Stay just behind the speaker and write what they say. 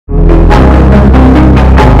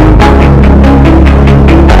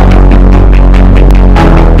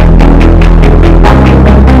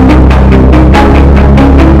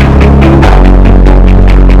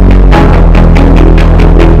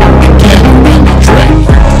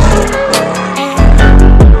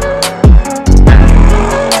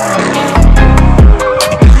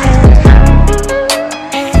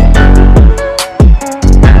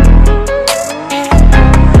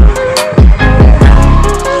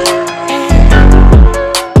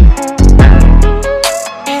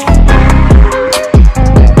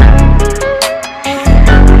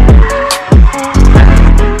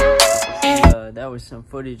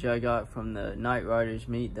footage I got from the Night Riders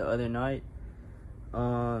meet the other night.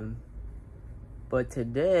 But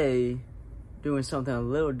today, doing something a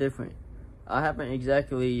little different. I haven't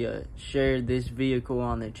exactly shared this vehicle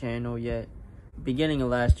on the channel yet. Beginning of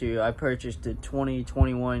last year, I purchased the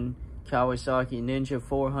 2021 Kawasaki Ninja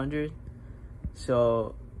 400.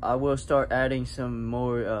 So I will start adding some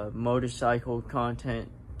more motorcycle content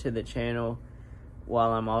to the channel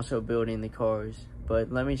while I'm also building the cars.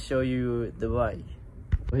 But let me show you the bike.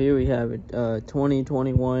 Here we have it,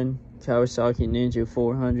 2021 Kawasaki Ninja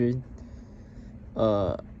 400.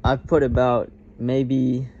 I've put about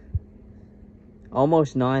maybe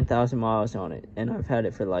almost 9,000 miles on it, and I've had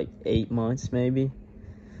it for like 8 months maybe.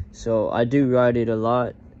 So I do ride it a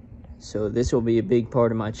lot, so this will be a big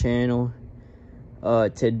part of my channel.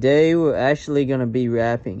 Today we're actually gonna be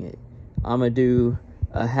wrapping it. I'm gonna do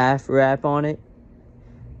a half wrap on it.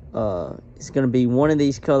 It's gonna be one of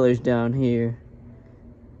these colors down here.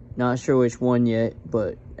 Not sure which one yet,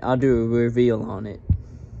 but I'll do a reveal on it.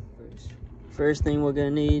 First thing we're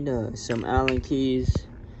gonna need some Allen keys.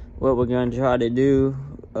 What we're gonna try to do,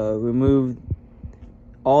 remove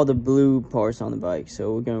all the blue parts on the bike.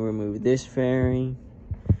 So we're gonna remove this fairing,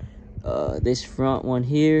 this front one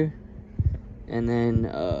here, and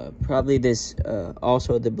then probably this,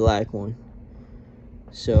 also the black one.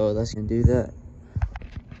 So let's gonna do that.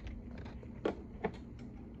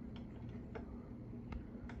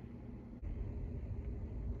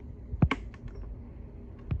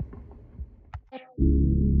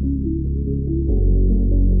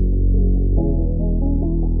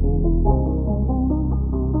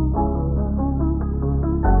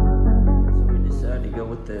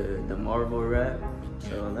 The marble wrap.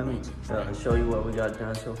 So let me show you what we got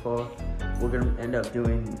done so far. We're gonna end up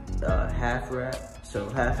doing half wrap. So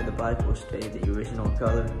half of the bike will stay the original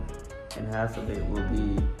color and half of it will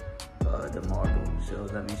be the marble. So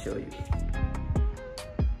let me show you.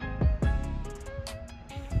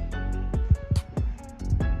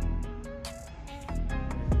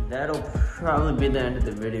 That'll probably be the end of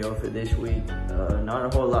the video for this week. Not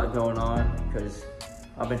a whole lot going on because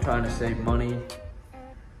I've been trying to save money,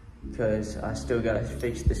 because I still gotta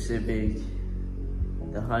fix the Civic.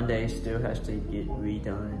 The Hyundai still has to get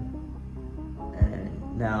redone.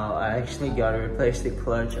 And now I actually gotta replace the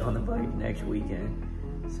clutch on the bike next weekend.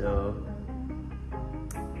 So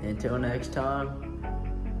until next time,